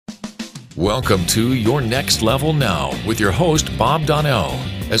Welcome to Your Next Level Now with your host, Bob Donnell.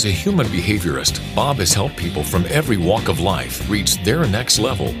 As a human behaviorist, Bob has helped people from every walk of life reach their next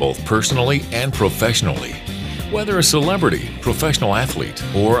level, both personally and professionally. Whether a celebrity, professional athlete,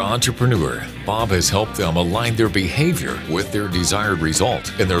 or entrepreneur, Bob has helped them align their behavior with their desired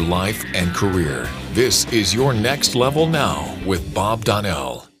result in their life and career. This is Your Next Level Now with Bob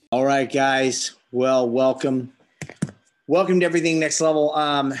Donnell. All right, guys. Well, welcome. Welcome to Everything Next Level.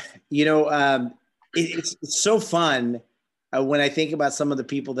 It's so fun when I think about some of the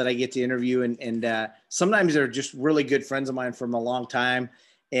people that I get to interview, and sometimes they're just really good friends of mine from a long time,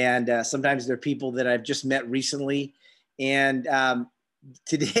 and sometimes they're people that I've just met recently. And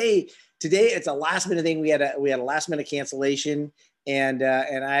today it's a last minute thing. We had a last minute cancellation, and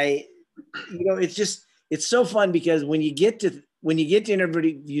it's so fun because when you get to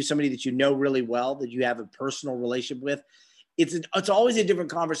interview somebody that you know really well, that you have a personal relationship with, it's always a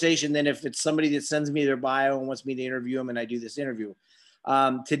different conversation than if it's somebody that sends me their bio and wants me to interview them and I do this interview.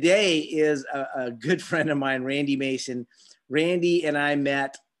 Today is a good friend of mine, Randy Mason. Randy and I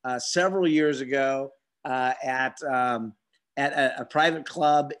met several years ago at a private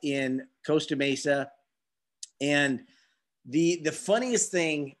club in Costa Mesa. And the funniest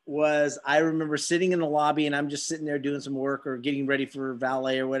thing was I remember sitting in the lobby and I'm just sitting there doing some work or getting ready for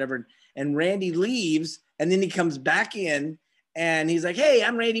valet or whatever. And Randy leaves and then he comes back in and he's like, "Hey,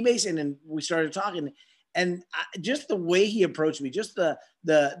 I'm Randy Mason." And we started talking, and just the way he approached me, just the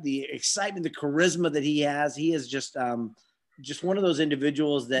excitement, the charisma that he is just one of those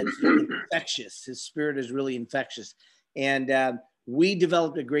individuals that he's infectious. His spirit is really infectious. And we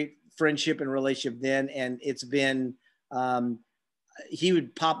developed a great friendship and relationship then. And it's been, he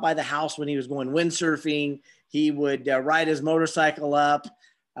would pop by the house when he was going windsurfing. He would ride his motorcycle up.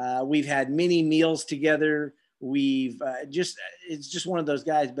 We've had many meals together. It's just one of those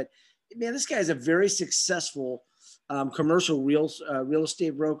guys. But man, this guy is a very successful commercial real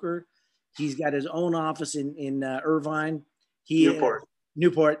estate broker. He's got his own office in Irvine.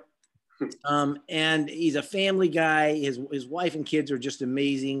 Newport. And he's a family guy. His wife and kids are just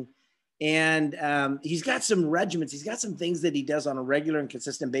amazing. And he's got some regiments. He's got some things that he does on a regular and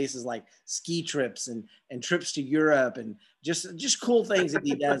consistent basis, like ski trips and trips to Europe and just cool things that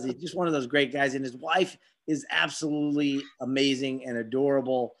he does. He's just one of those great guys. And his wife is absolutely amazing and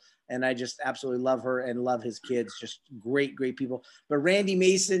adorable. And I just absolutely love her and love his kids. Just great, great people. But Randy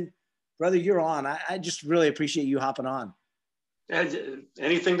Mason, brother, you're on. I just really appreciate you hopping on.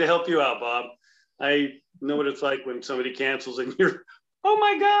 Anything to help you out, Bob. I know what it's like when somebody cancels and you're, oh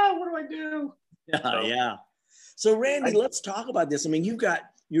my God, what do I do? Yeah. So Randy, let's talk about this. I mean, you're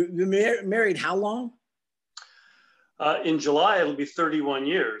married how long? In July, it'll be 31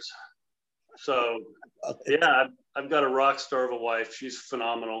 years. So yeah, I've got a rock star of a wife. She's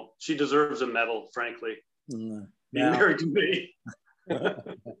phenomenal. She deserves a medal, frankly. Being married to me.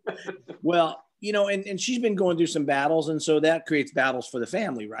 Well, and she's been going through some battles, and so that creates battles for the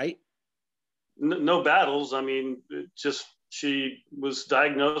family, right? No battles. I mean, she was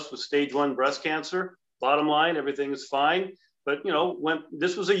diagnosed with stage 1 breast cancer. Bottom line, everything is fine. But, when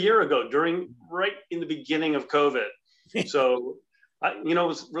this was a year ago, right in the beginning of COVID. So, it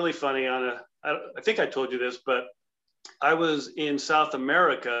was really funny I think I told you this, but I was in South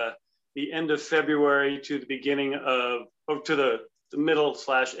America the end of February to the beginning to the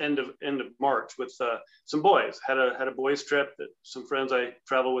middle/end of March with some boys. Had a boys trip that some friends I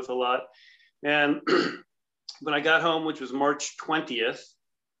travel with a lot. And when I got home, which was March 20th,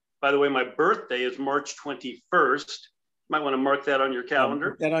 by the way, my birthday is March 21st. Might want to mark that on your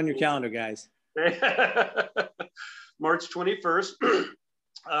calendar. Put that on your calendar, guys. March 21st.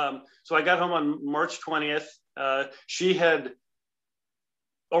 So I got home on March 20th. She had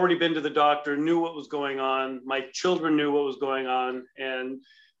already been to the doctor, knew what was going on. My children knew what was going on. And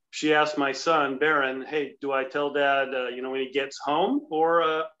she asked my son, Barron, "Hey, do I tell Dad, when he gets home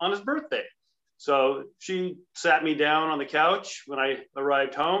or on his birthday?" So she sat me down on the couch when I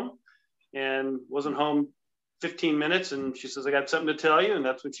arrived home and wasn't home 15 minutes. And she says, "I got something to tell you." And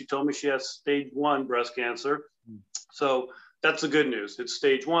that's when she told me she has stage 1 breast cancer. So that's the good news. It's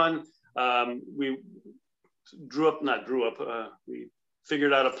stage 1. We we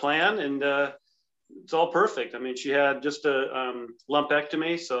figured out a plan, and it's all perfect. I mean, she had just a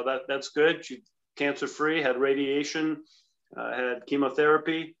lumpectomy, so that's good. She's cancer-free, had radiation, had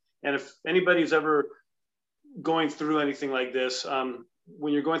chemotherapy. And if anybody's ever going through anything like this,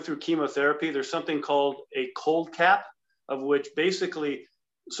 when you're going through chemotherapy, there's something called a cold cap, of which basically,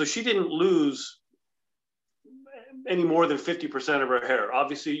 so she didn't lose any more than 50% of her hair.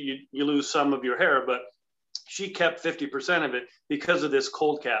 Obviously, you lose some of your hair, but she kept 50% of it because of this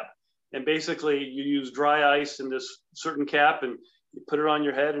cold cap. And basically you use dry ice in this certain cap and you put it on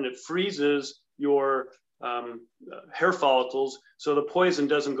your head and it freezes your hair follicles. So the poison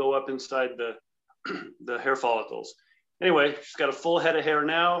doesn't go up inside the hair follicles. Anyway, she's got a full head of hair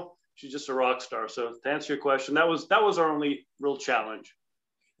now. She's just a rock star. So to answer your question, that was our only real challenge.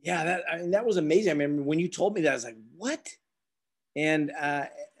 Yeah, that was amazing. I mean, when you told me that, I was like, what? And,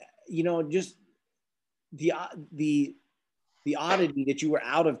 just the oddity that you were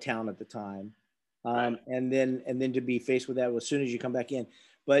out of town at the time. Right. And then to be faced with that as soon as you come back in.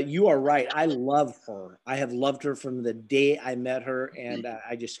 But you are right. I love her. I have loved her from the day I met her. And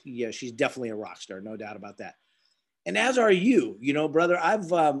she's definitely a rock star. No doubt about that. And as are you, brother,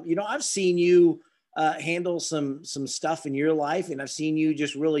 I've seen you handle some stuff in your life, and I've seen you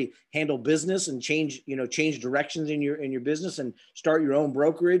just really handle business and change directions in your business and start your own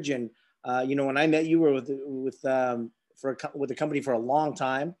brokerage. And when I met you, were with a company for a long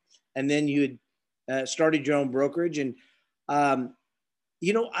time, and then you had started your own brokerage. And I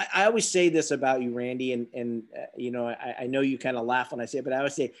always say this about you, Randy, and I know you kind of laugh when I say it, but I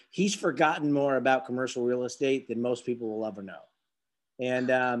always say he's forgotten more about commercial real estate than most people will ever know. And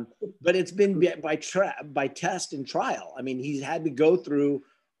but it's been by test and trial. I mean, he's had to go through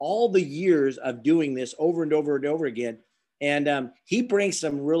all the years of doing this over and over and over again. And he brings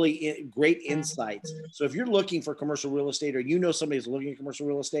some really great insights. So if you're looking for commercial real estate, or somebody who's looking at commercial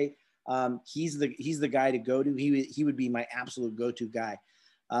real estate, he's the guy to go to. He would be my absolute go-to guy.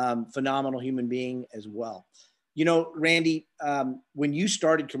 Phenomenal human being as well. Randy, when you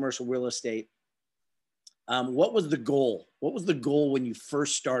started commercial real estate, what was the goal? What was the goal when you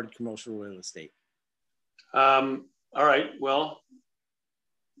first started commercial real estate? All right. Well,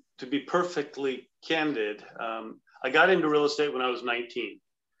 to be perfectly candid, I got into real estate when I was 19,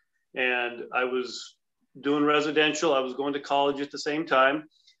 and I was doing residential. I was going to college at the same time.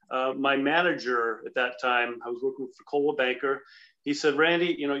 My manager at that time, I was working for Coldwell Banker. He said,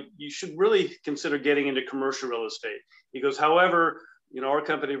 Randy, you should really consider getting into commercial real estate. He goes, however, our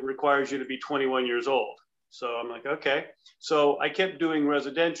company requires you to be 21 years old. So I'm like, okay. So I kept doing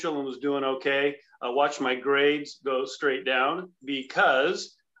residential and was doing okay. I watched my grades go straight down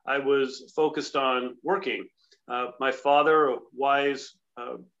because I was focused on working. My father, a wise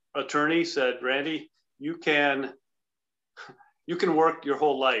attorney, said, Randy, you can work your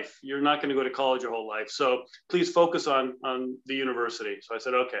whole life. You're not going to go to college your whole life. So please focus on the university. So I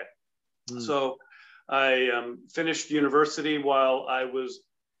said, okay. So I finished university. While I was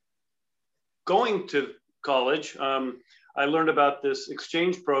going to college, I learned about this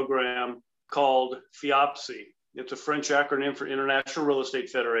exchange program called FIAPSI. It's a French acronym for International Real Estate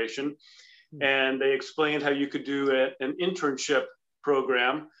Federation. And they explained how you could do an internship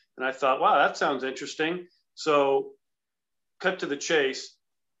program. And I thought, wow, that sounds interesting. So cut to the chase,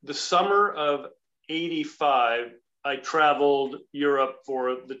 the summer of '85, I traveled Europe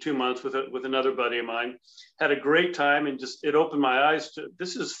for the 2 months with another buddy of mine, had a great time, and it opened my eyes to,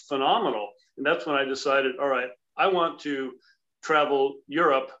 this is phenomenal. And that's when I decided, all right, I want to travel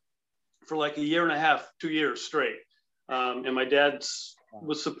Europe for like a year and a half, 2 years straight. And my dad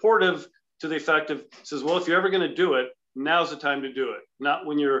was supportive to the effect of, says, well, if you're ever going to do it, now's the time to do it. Not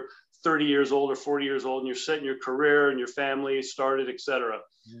when you're 30 years old or 40 years old and you're setting your career and your family started, et cetera.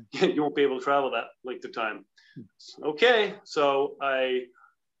 Yeah. You won't be able to travel that length of time. Okay. So I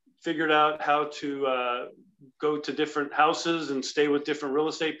figured out how to go to different houses and stay with different real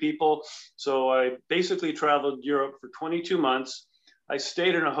estate people. So I basically traveled Europe for 22 months. I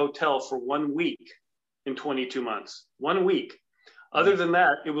stayed in a hotel for 1 week in 22 months, 1 week. Other than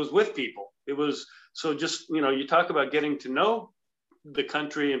that, it was with people. It was, so just, you talk about getting to know the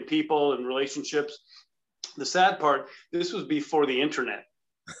country and people and relationships. The sad part, this was before the internet,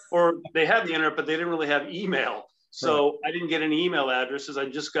 or they had the internet, but they didn't really have email. So I didn't get any email addresses. I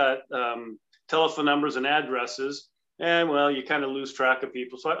just got telephone numbers and addresses. And well, you kind of lose track of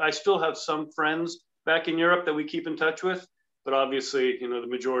people. So I still have some friends back in Europe that we keep in touch with, but obviously, the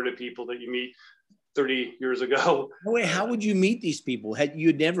majority of people that you meet 30 years ago. Wait, how would you meet these people?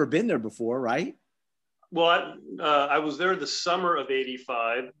 You'd never been there before, right? Well, I was there the summer of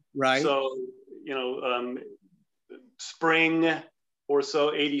 '85. Right. So, spring or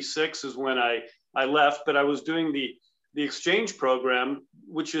so, '86 is when I left, but I was doing the exchange program,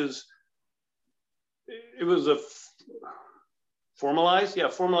 which is, it was a formalized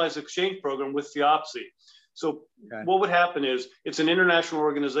exchange program with FIAPSI. So what would happen is, it's an international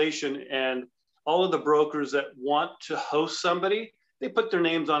organization, and all of the brokers that want to host somebody, they put their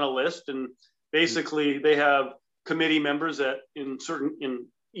names on a list, and basically they have committee members that in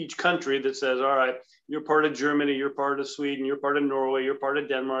each country that says, all right, you're part of Germany, you're part of Sweden, you're part of Norway, you're part of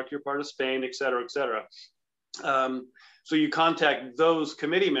Denmark, you're part of Spain, et cetera, et cetera. So you contact those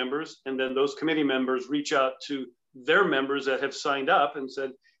committee members, and then those committee members reach out to their members that have signed up and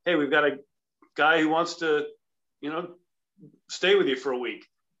said, hey, we've got a guy who wants to, stay with you for a week.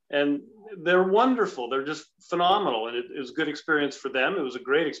 And they're wonderful. They're just phenomenal. And it was a good experience for them. It was a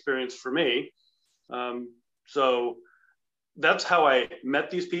great experience for me. So that's how I met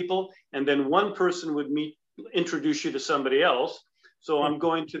these people. And then one person would introduce you to somebody else. So I'm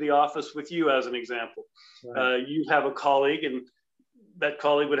going to the office with you as an example. Right. You have a colleague, and that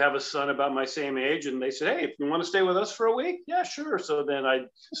colleague would have a son about my same age. And they said, hey, if you want to stay with us for a week, yeah, sure. So then I'd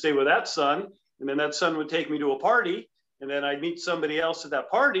stay with that son. And then that son would take me to a party. And then I'd meet somebody else at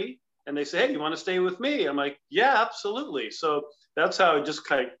that party. And they say, hey, you want to stay with me? I'm like, yeah, absolutely. So that's how it just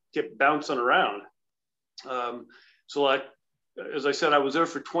kind of kept bouncing around. So like, as I said, I was there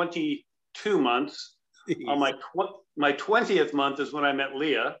for 22 months. Jeez. On my 20th month is when I met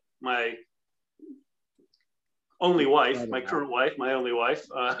Leah, my only wife, my current wife, my only wife.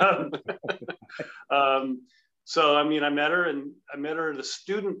 So, I mean, I met her at a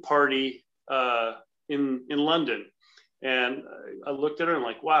student party in London. And I looked at her and I'm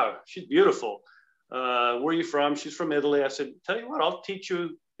like, wow, she's beautiful. Where are you from? She's from Italy. I said, tell you what, I'll teach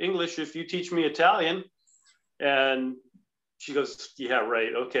you English if you teach me Italian. And she goes, yeah,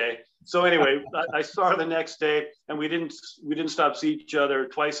 right. Okay. So anyway, I saw her the next day, and we didn't stop seeing each other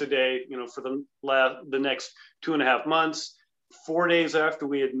twice a day, for the next 2.5 months. 4 days after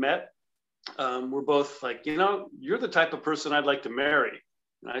we had met, we're both like, you're the type of person I'd like to marry.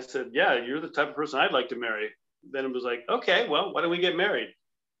 And I said, yeah, you're the type of person I'd like to marry. Then it was like, okay, well, why don't we get married?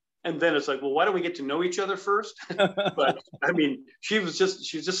 And then it's like, well, why don't we get to know each other first? But I mean, she's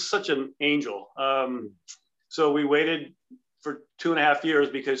just such an angel. So we waited for 2.5 years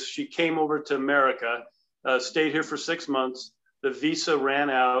because she came over to America, stayed here for 6 months. The visa ran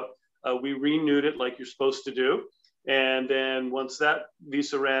out. We renewed it like you're supposed to do. And then once that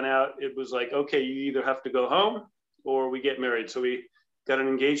visa ran out, it was like, okay, you either have to go home or we get married. So we got an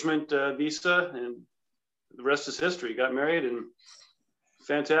engagement visa, and the rest is history. Got married, and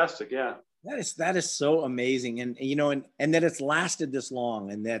fantastic. Yeah. That is so amazing. And, and that it's lasted this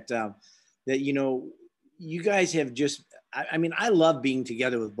long, and that, you guys have just, I mean, I love being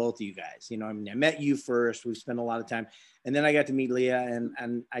together with both of you guys. I mean, I met you first. We've spent a lot of time, and then I got to meet Leah,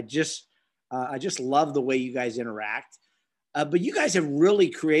 and I just love the way you guys interact. But you guys have really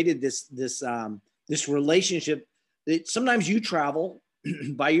created this relationship that sometimes you travel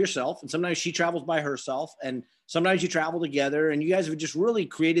by yourself, and sometimes she travels by herself, and sometimes you travel together, and you guys have just really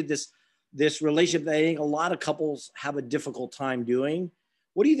created this relationship that I think a lot of couples have a difficult time doing.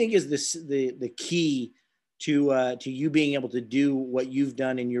 What do you think is the key to you being able to do what you've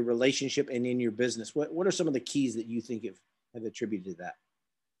done in your relationship and in your business? What are some of the keys that you think have attributed to that?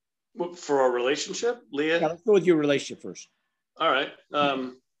 Well, for our relationship, Leah? Yeah, let's go with your relationship first. All right.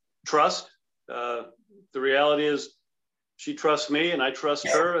 Trust. The reality is she trusts me and I trust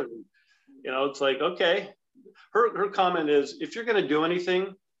her. And, it's like, okay. Her comment is, if you're going to do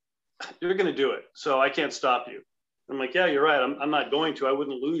anything, you're going to do it. So I can't stop you. I'm like, yeah, you're right. I'm not going to. I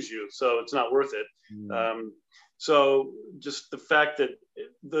wouldn't lose you. So it's not worth it. So just the fact that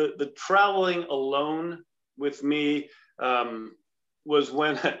the traveling alone with me was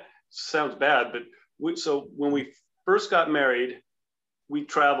when, sounds bad, but when we first got married, we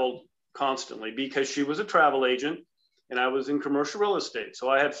traveled constantly because she was a travel agent and I was in commercial real estate. So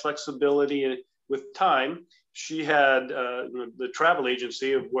I had flexibility with time. She had the travel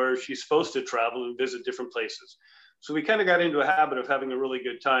agency of where she's supposed to travel and visit different places. So we kind of got into a habit of having a really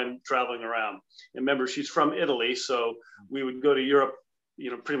good time traveling around. And remember, she's from Italy, so we would go to Europe,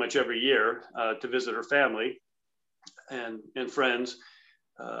 pretty much every year to visit her family and friends.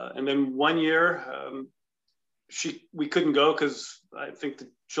 And then one year, we couldn't go because I think the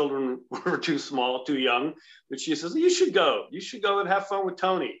children were too small, too young. But she says, you should go. You should go and have fun with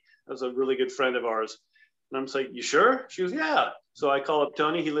Tony. That's a really good friend of ours. And I'm like, you sure? She goes, yeah. So I call up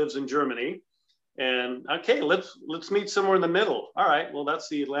Tony. He lives in Germany. And okay, let's meet somewhere in the middle. All right, well, that's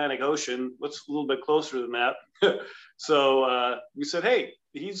the Atlantic Ocean. What's a little bit closer than that? So we said, hey,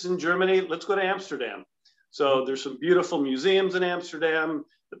 he's in Germany. Let's go to Amsterdam. So there's some beautiful museums in Amsterdam.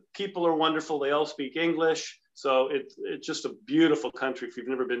 The people are wonderful. They all speak English. So it's just a beautiful country if you've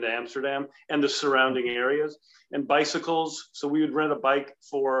never been to Amsterdam and the surrounding areas. And bicycles. So we would rent a bike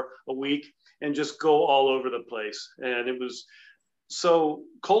for a week and just go all over the place. And it was so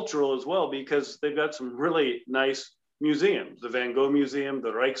cultural as well because they've got some really nice museums, the Van Gogh Museum, the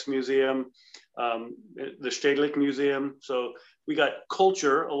Rijksmuseum, the Stedelijk Museum. So we got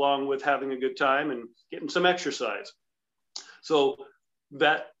culture along with having a good time and getting some exercise. So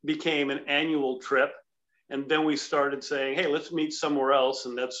that became an annual trip. And then we started saying, hey, let's meet somewhere else.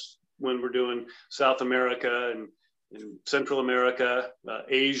 And that's when we're doing South America and Central America,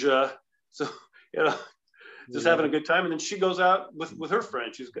 Asia. So, just having a good time. And then she goes out with her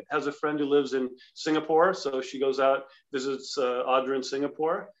friend. She has a friend who lives in Singapore. So she goes out, visits Audra in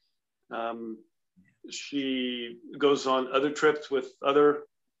Singapore. She goes on other trips with other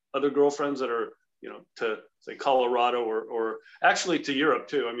girlfriends that are, to say Colorado or actually to Europe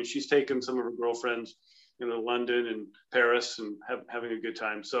too. I mean, she's taken some of her girlfriends, London and Paris and having a good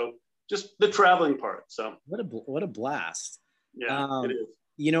time. So just the traveling part. So what a blast. Yeah, it is.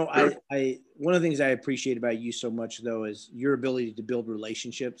 I one of the things I appreciate about you so much though is your ability to build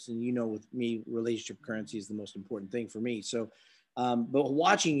relationships. And with me, relationship currency is the most important thing for me. So, but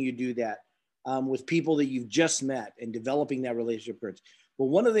watching you do that with people that you've just met and developing that relationship currency. But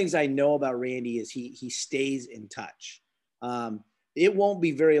one of the things I know about Randy is he stays in touch. It won't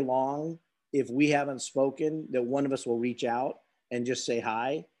be very long if we haven't spoken that one of us will reach out and just say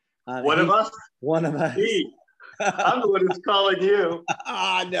hi. One of us. Me. I'm the one who's calling you.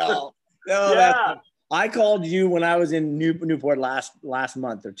 No. Yeah. I called you when I was in Newport last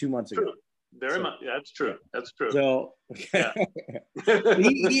month or 2 months ago. Very much. Yeah, that's true. That's true. So yeah.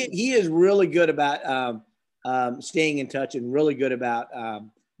 he is really good about staying in touch and really good about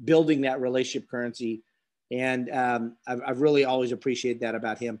building that relationship currency. And I've really always appreciated that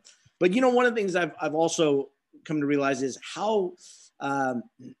about him. But one of the things I've also come to realize is how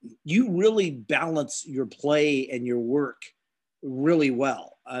you really balance your play and your work really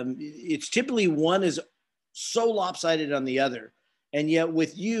well. It's typically one is so lopsided on the other. And yet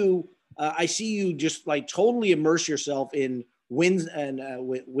with you, I see you just like totally immerse yourself in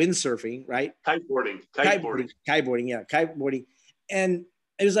windsurfing, right? Kiteboarding. Yeah, kiteboarding. And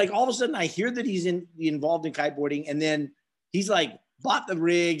it was like all of a sudden I hear that he's involved in kiteboarding, and then he's like bought the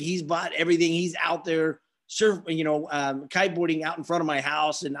rig, he's bought everything, he's out there kiteboarding out in front of my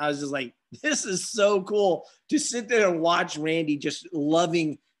house. And I was just like, this is so cool to sit there and watch Randy just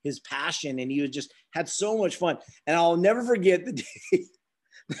loving his passion. And he was just had so much fun. And I'll never forget the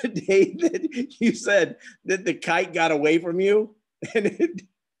day that you said that the kite got away from you and it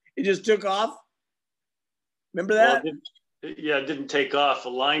just took off. Remember that? Well, it didn't take off. A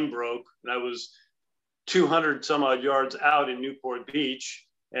line broke and I was 200 some odd yards out in Newport Beach,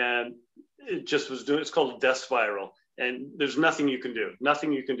 and it just was doing, it's called a death spiral, and there's nothing you can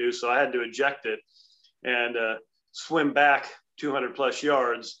do. So I had to eject it and swim back 200 plus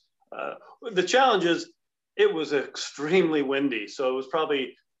yards. The challenge is it was extremely windy. So it was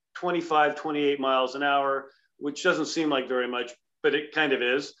probably 25, 28 miles an hour, which doesn't seem like very much, but it kind of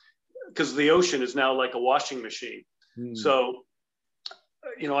is, because the ocean is now like a washing machine. So,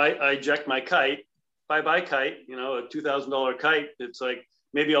 I eject my kite, bye-bye kite, a $2,000 kite. It's like,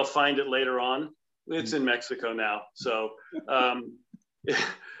 maybe I'll find it later on. It's in Mexico now. So,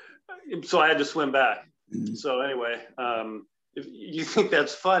 so I had to swim back. So anyway, if you think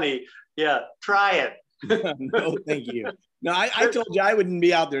that's funny, yeah, try it. No, thank you. No, I told you I wouldn't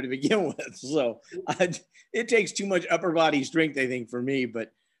be out there to begin with. So it takes too much upper body strength, I think, for me.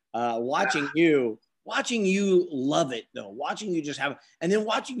 But watching you love it though, watching you just have, and then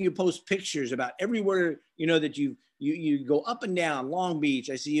watching you post pictures about everywhere, that you go up and down Long Beach.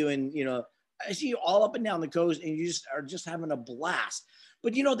 I see you I see you all up and down the coast, and you just are just having a blast.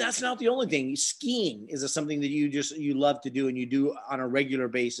 But that's not the only thing. Skiing is something that you love to do, and you do on a regular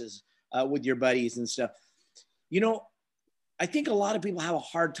basis with your buddies and stuff. I think a lot of people have a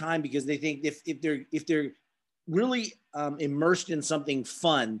hard time because they think if they're really immersed in something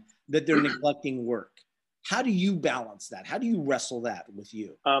fun, that they're neglecting work. How do you balance that? How do you wrestle that with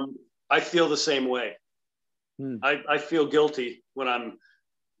you? I feel the same way. I feel guilty when I'm,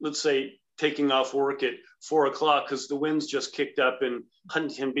 let's say, taking off work at 4 o'clock because the wind's just kicked up in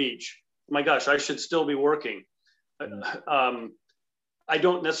Huntington Beach. My gosh, I should still be working. I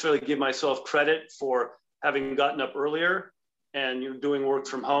don't necessarily give myself credit for having gotten up earlier and doing work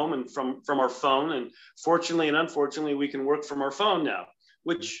from home and from our phone. And fortunately and unfortunately, we can work from our phone now,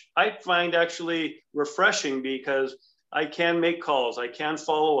 which I find actually refreshing because I can make calls, I can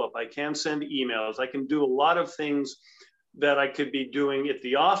follow up, I can send emails, I can do a lot of things that I could be doing at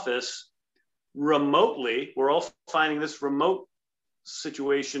the office remotely. We're all finding this remote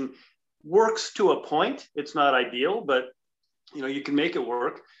situation works to a point. It's not ideal, but you can make it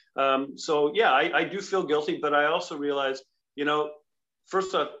work. So yeah, I do feel guilty, but I also realize,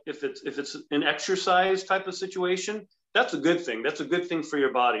 first off, if it's an exercise type of situation, that's a good thing. That's a good thing for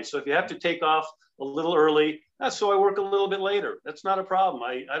your body. So if you have to take off a little early, so I work a little bit later. That's not a problem.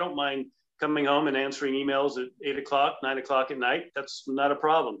 I don't mind coming home and answering emails at 8 o'clock, 9 o'clock at night. That's not a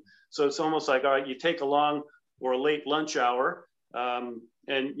problem. So it's almost like, all right, you take a long or a late lunch hour,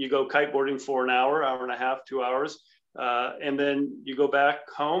 and you go kiteboarding for an hour, hour and a half, 2 hours. And then you go back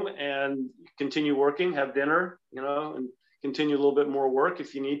home and continue working, have dinner, and continue a little bit more work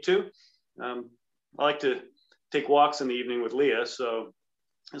if you need to. I like to take walks in the evening with Leah. So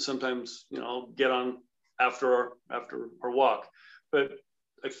sometimes, I'll get on after our walk. But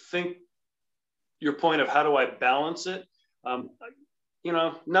I think your point of how do I balance it, I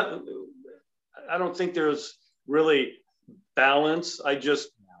don't think there's really balance. I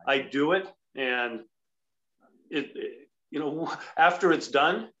do it, and after it's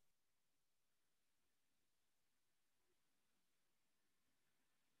done.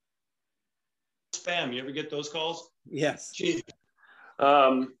 Spam, you ever get those calls? Yes.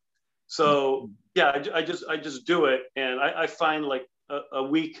 So yeah, I just do it, and I find like a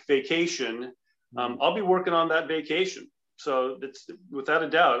week vacation. I'll be working on that vacation. So it's without a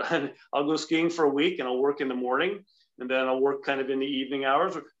doubt. I'll go skiing for a week, and I'll work in the morning, and then I'll work kind of in the evening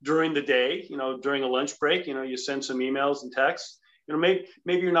hours or during the day. During a lunch break, you send some emails and texts. Maybe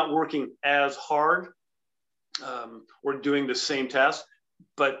you're not working as hard or doing the same task,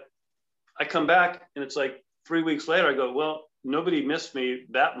 but I come back and it's like 3 weeks later, I go, well, nobody missed me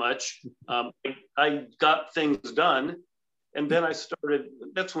that much. I got things done. And then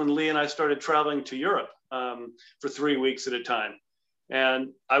that's when Lee and I started traveling to Europe for 3 weeks at a time. And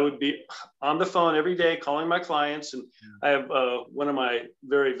I would be on the phone every day calling my clients. And I have one of my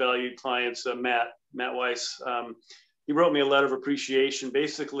very valued clients, Matt Weiss. He wrote me a letter of appreciation,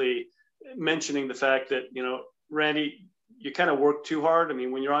 basically mentioning the fact that, Randy, you kind of work too hard. I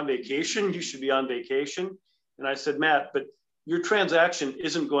mean, when you're on vacation, you should be on vacation. And I said, Matt, but your transaction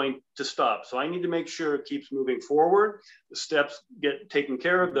isn't going to stop. So I need to make sure it keeps moving forward. The steps get taken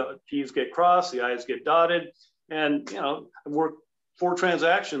care of, the T's get crossed, the I's get dotted. And, I've worked 4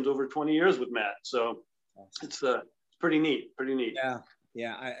 transactions over 20 years with Matt. So it's pretty neat.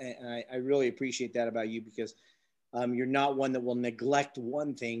 Yeah. I really appreciate that about you, because you're not one that will neglect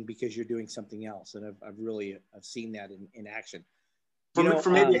one thing because you're doing something else. And I've seen that in action. For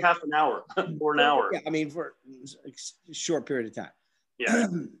maybe half an hour or an hour. Yeah, I mean, for a short period of time. Yeah.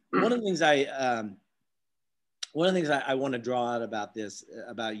 One of the things I want to draw out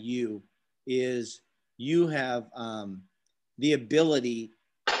about you is you have the ability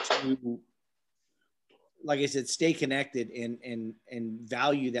to, like I said, stay connected and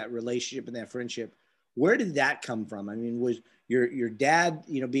value that relationship and that friendship. Where did that come from? I mean, was your dad,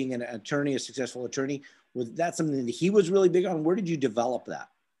 being an attorney, a successful attorney, was that something that he was really big on? Where did you develop that?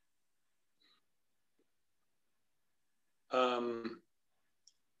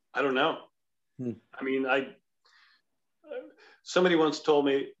 I don't know. I mean, somebody once told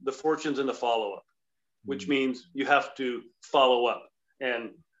me the fortune's in the follow-up, which means you have to follow up,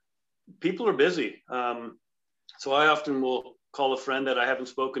 and people are busy. So I often will call a friend that I haven't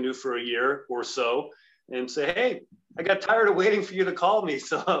spoken to for a year or so and say, hey, I got tired of waiting for you to call me,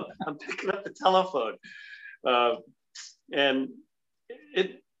 so I'm picking up the telephone. And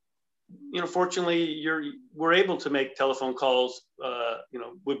it, fortunately, we're able to make telephone calls,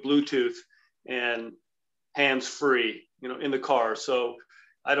 with Bluetooth and hands-free, in the car. So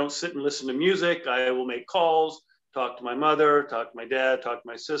I don't sit and listen to music. I will make calls, talk to my mother, talk to my dad, talk to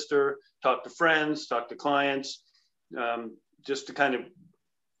my sister, talk to friends, talk to clients, just to kind of,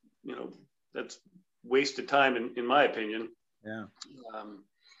 that's wasted time in my opinion. Yeah.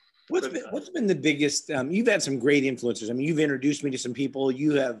 What's been the biggest, you've had some great influencers. I mean, you've introduced me to some people,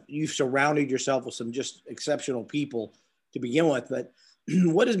 you've surrounded yourself with some just exceptional people to begin with, but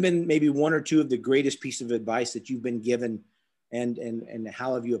what has been maybe one or two of the greatest pieces of advice that you've been given, and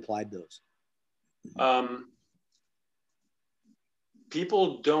how have you applied those?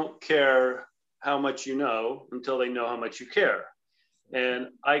 People don't care how much you know until they know how much you care. And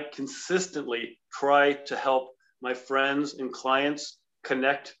I consistently try to help my friends and clients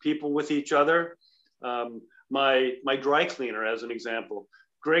connect people with each other. My dry cleaner, as an example,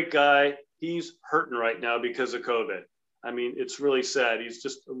 great guy. He's hurting right now because of COVID. I mean, it's really sad. He's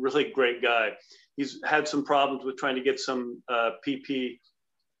just a really great guy. He's had some problems with trying to get some PPE.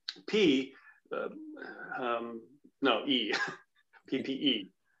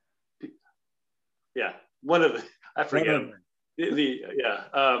 Yeah, one of the, I forget.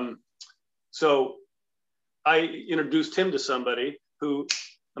 So I introduced him to somebody who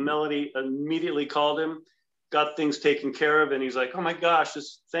Melody immediately called him. got things taken care of. And he's like, oh my gosh,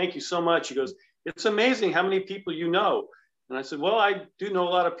 thank you so much. He goes, it's amazing how many people you know. And I said, well, I do know a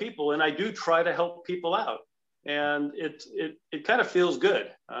lot of people, and I do try to help people out. And it kind of feels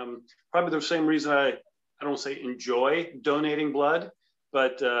good. Probably the same reason I don't say enjoy donating blood,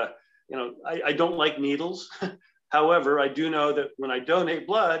 but I don't like needles. However, I do know that when I donate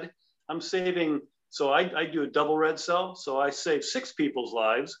blood, I'm saving. So I do a double red cell. So I save 6 people's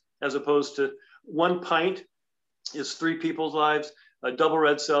lives, as opposed to 1 pint is 3 people's lives. A double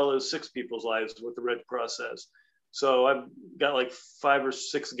red cell is 6 people's lives with the Red Cross says. So I've got like 5 or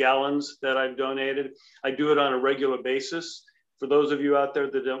 6 gallons that I've donated. I do it on a regular basis. For those of you out there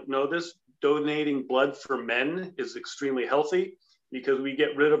that don't know this, donating blood for men is extremely healthy because we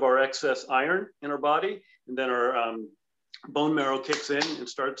get rid of our excess iron in our body, and then our bone marrow kicks in and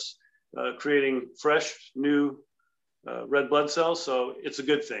starts creating fresh, new red blood cells. So it's a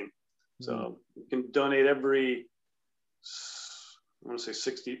good thing. So you can donate every, I want to say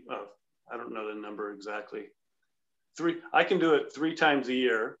 60, I don't know the number exactly. I can do it 3 times a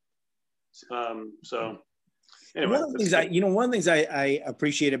year. So anyway. One of the things I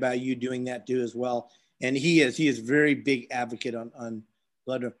appreciate about you doing that too as well, and he is a very big advocate on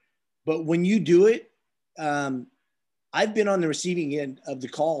blood. But when you do it, I've been on the receiving end of the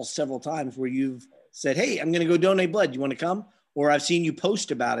calls several times where you've said, hey, I'm going to go donate blood. You want to come? Or I've seen you post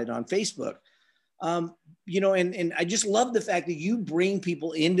about it on Facebook. And I just love the fact that you bring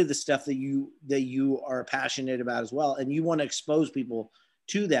people into the stuff that you are passionate about as well. And you want to expose people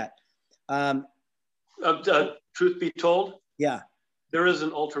to that. Truth be told, yeah, there is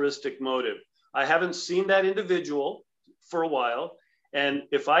an altruistic motive. I haven't seen that individual for a while. And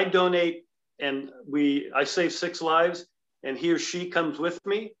if I donate and I save 6 lives and he or she comes with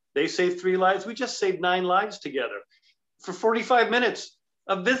me, they save 3 lives. We just saved 9 lives together for 45 minutes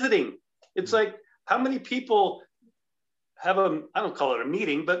of visiting. It's like, how many people have I don't call it a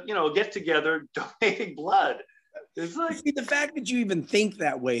meeting, but get together donating blood? It's like, see, the fact that you even think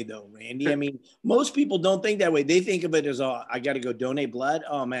that way though, Randy, I mean, most people don't think that way. They think of it as, oh, I got to go donate blood.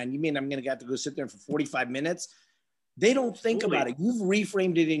 Oh man, you mean I'm going to have to go sit there for 45 minutes? They don't think about it. You've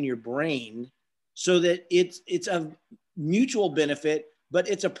reframed it in your brain so that it's a mutual benefit, but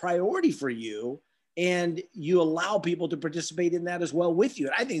it's a priority for you. And you allow people to participate in that as well with you.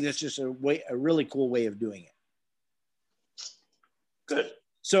 And I think that's just a really cool way of doing it. Good.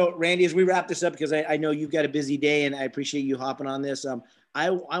 So Randy, as we wrap this up, because I know you've got a busy day and I appreciate you hopping on this. I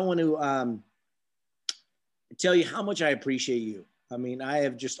want to tell you how much I appreciate you. I mean, I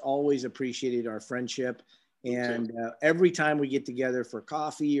have just always appreciated our friendship. And every time we get together for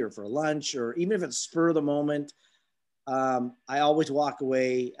coffee or for lunch, or even if it's spur of the moment, I always walk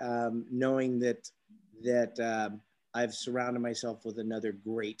away knowing that I've surrounded myself with another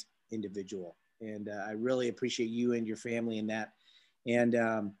great individual. And I really appreciate you and your family in that. And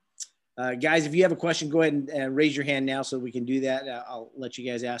guys, if you have a question, go ahead and raise your hand now so we can do that. I'll let you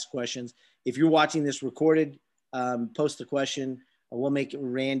guys ask questions. If you're watching this recorded, post the question. We'll make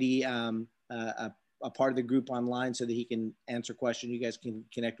Randy a part of the group online so that he can answer questions. You guys can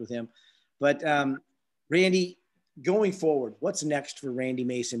connect with him. But Randy, going forward, what's next for Randy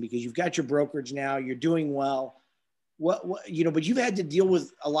Mason? Because you've got your brokerage now, you're doing well. What but you've had to deal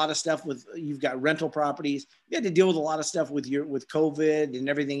with a lot of stuff you've got rental properties. You had to deal with a lot of stuff with COVID and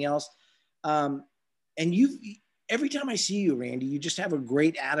everything else. And every time I see you, Randy, you just have a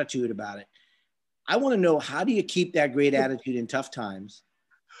great attitude about it. I want to know, how do you keep that great attitude in tough times?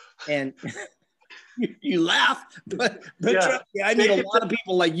 And you laugh, but yeah. Trust me, I meet a lot of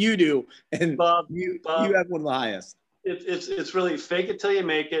people like you do, and Bob, you have one of the highest. It's really fake it till you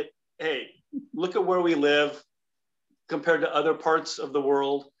make it. Hey, look at where we live compared to other parts of the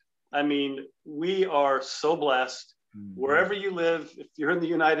world. I mean, we are so blessed. Mm-hmm. Wherever you live, if you're in the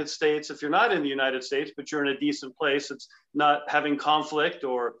United States, if you're not in the United States, but you're in a decent place, it's not having conflict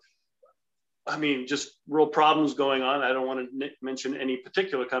or, just real problems going on. I don't want to mention any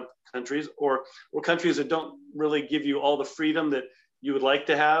particular countries or countries that don't really give you all the freedom that you would like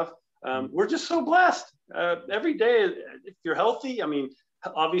to have. We're just so blessed. Every day, if you're healthy,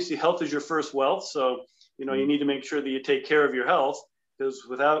 obviously health is your first wealth. So, you need to make sure that you take care of your health, because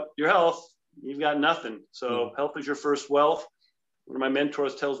without your health, you've got nothing. So health is your first wealth. One of my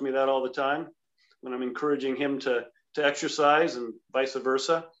mentors tells me that all the time when I'm encouraging him to exercise, and vice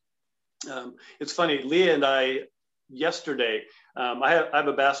versa. It's funny, Leah and I, yesterday, I have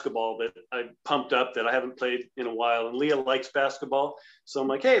a basketball that I pumped up that I haven't played in a while, and Leah likes basketball. So I'm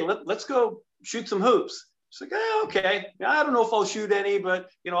like, hey, let's go shoot some hoops. She's like, okay. I don't know if I'll shoot any, but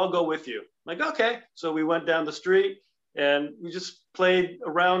I'll go with you. I'm like, okay. So we went down the street and we just played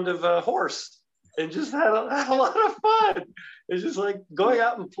a round of horse. and just had a lot of fun. It's just like going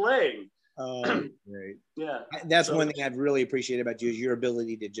out and playing. Great. Yeah. That's one thing I've really appreciated about you is your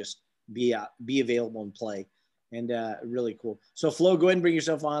ability to just be available and play, and really cool. So Flo, go ahead and bring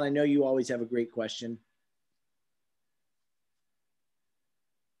yourself on. I know you always have a great question.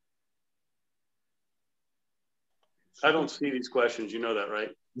 I don't see these questions. You know that, right?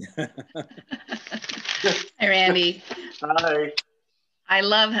 Hi, Randy. Hi. I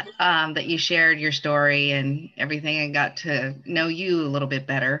love that you shared your story and everything and got to know you a little bit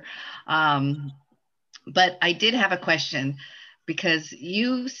better. But I did have a question because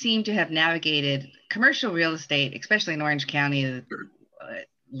you seem to have navigated commercial real estate, especially in Orange County, the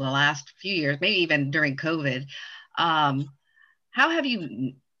last few years, maybe even during COVID. How have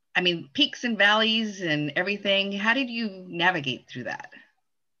you, I mean, peaks and valleys and everything, how did you navigate through that?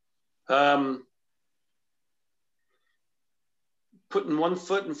 Putting one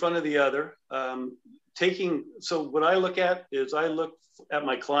foot in front of the other. So what I look at is I look at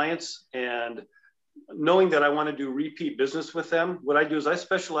my clients, and knowing that I want to do repeat business with them, what I do is I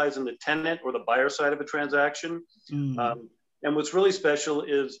specialize in the tenant or the buyer side of a transaction. And what's really special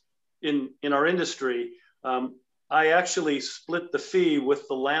is in our industry, I actually split the fee with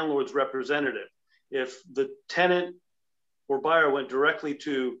the landlord's representative. If the tenant or buyer went directly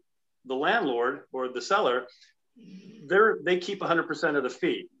to the landlord or the seller, they keep 100% of the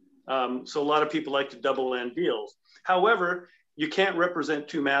fee. So a lot of people like to double land deals. However, you can't represent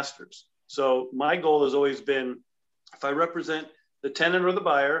two masters. So my goal has always been, if I represent the tenant or the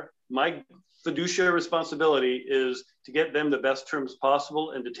buyer, my fiduciary responsibility is to get them the best terms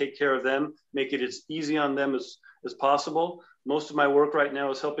possible and to take care of them, make it as easy on them as possible. Most of my work right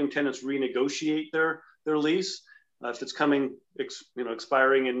now is helping tenants renegotiate their lease. If it's coming,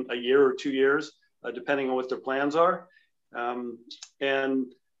 expiring in a year or 2 years, depending on what their plans are,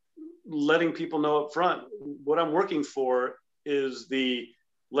 and letting people know up front, what I'm working for is the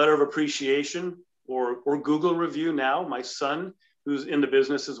letter of appreciation or Google review now. My son, who's in the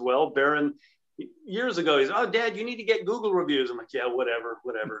business as well, Barron, years ago, he's, oh, Dad, you need to get Google reviews. I'm like, yeah,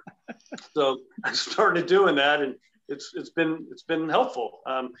 whatever. So I started doing that, and it's been helpful,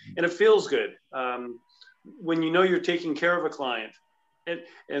 and it feels good when you know you're taking care of a client.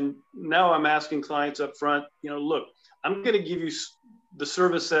 And now I'm asking clients up front, look, I'm going to give you the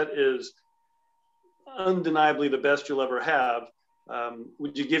service that is undeniably the best you'll ever have.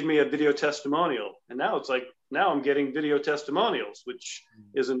 Would you give me a video testimonial? And now it's like, now I'm getting video testimonials, which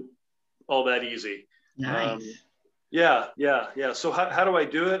isn't all that easy. Nice. Yeah. So how do I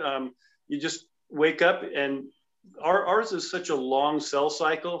do it? You just wake up, and ours is such a long sell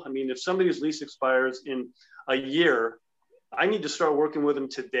cycle. I mean, if somebody's lease expires in a year, I need to start working with them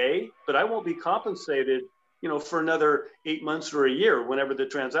today, but I won't be compensated, for another 8 months or a year whenever the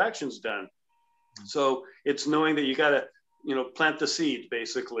transaction's done. So it's knowing that you got to, plant the seed,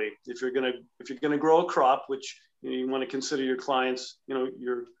 basically. If you're gonna grow a crop, which you want to consider your clients,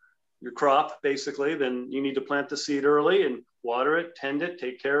 your crop, basically, then you need to plant the seed early and water it, tend it,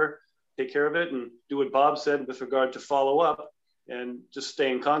 take care of it, and do what Bob said with regard to follow up and just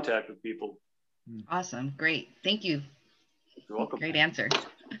stay in contact with people. Awesome, great, thank you. You're welcome. Great answer.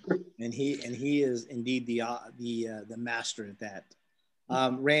 And he is indeed the master at that.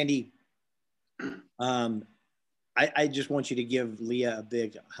 Randy, I just want you to give Leah a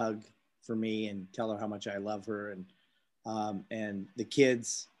big hug for me and tell her how much I love her, and the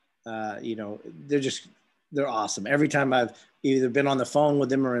kids, they're awesome. Every time I've either been on the phone with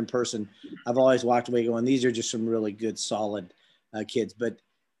them or in person, I've always walked away going, these are just some really good, solid kids. But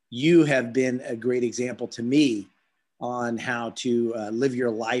you have been a great example to me on how to live your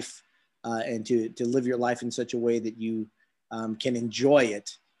life and to live your life in such a way that you can enjoy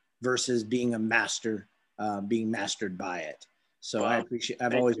it versus being a master, being mastered by it. So wow.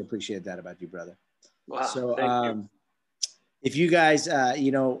 I've always appreciated that about you, brother. Wow. So Thank you. if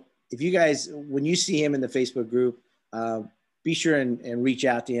you guys, when you see him in the Facebook group, be sure and reach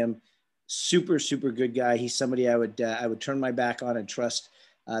out to him. Super, super good guy. He's somebody I would turn my back on and trust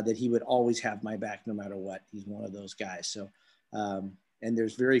that he would always have my back no matter what. He's one of those guys. So, and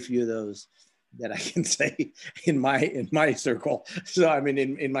there's very few of those that I can say in my circle. So, I mean,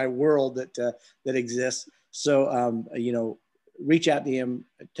 in my world that exists. So, reach out to him,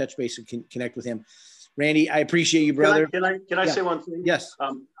 touch base, and connect with him. Randy, I appreciate you, brother. Can I say one thing? Yes.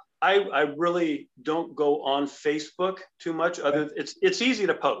 I really don't go on Facebook too much. It's easy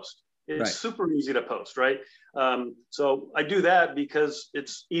to post. It's super easy to post, right? So I do that because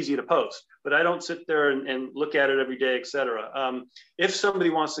it's easy to post, but I don't sit there and look at it every day, etc. If somebody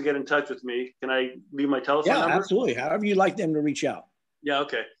wants to get in touch with me, can I leave my telephone number? Yeah, absolutely. However you'd like them to reach out. Yeah,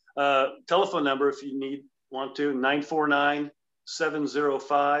 okay. Telephone number, if you want to,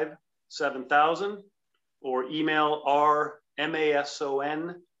 949-705-7000, or email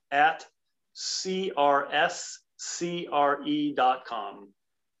rmason@crscre.com.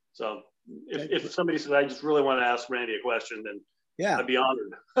 So if somebody says, I just really want to ask Randy a question, then yeah, I'd be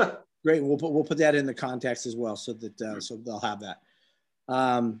honored. Great. We'll put that in the context as well, so that so they'll have that.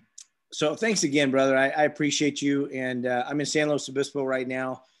 So thanks again, brother. I appreciate you. And I'm in San Luis Obispo right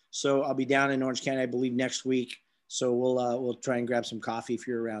now, so I'll be down in Orange County, I believe, next week. So we'll try and grab some coffee if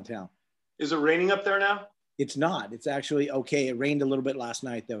you're around town. Is it raining up there now? It's not. It's actually okay. It rained a little bit last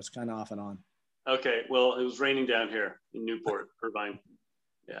night, though. It's kind of off and on. Okay. Well, it was raining down here in Newport, Irvine.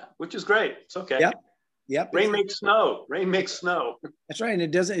 Yeah, which is great. It's okay. Yep. Rain makes snow. Rain makes snow. That's right. And it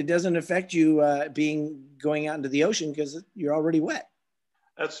doesn't affect you going out into the ocean because you're already wet.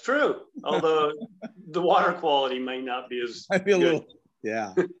 That's true. Although the water quality might not be as I feel good. A little,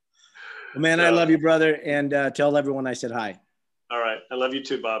 yeah. Well, man, I love you, brother. And tell everyone I said hi. All right. I love you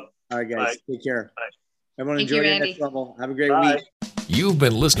too, Bob. All right, guys. Bye. Take care. Bye. Everyone enjoy your next level. Have a great week. You've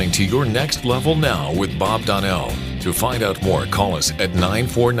been listening to Your Next Level Now with Bob Donnell. To find out more, call us at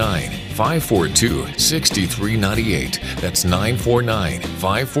 949-542-6398. That's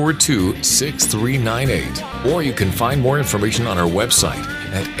 949-542-6398. Or you can find more information on our website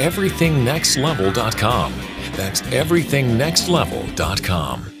at everythingnextlevel.com. That's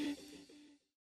everythingnextlevel.com.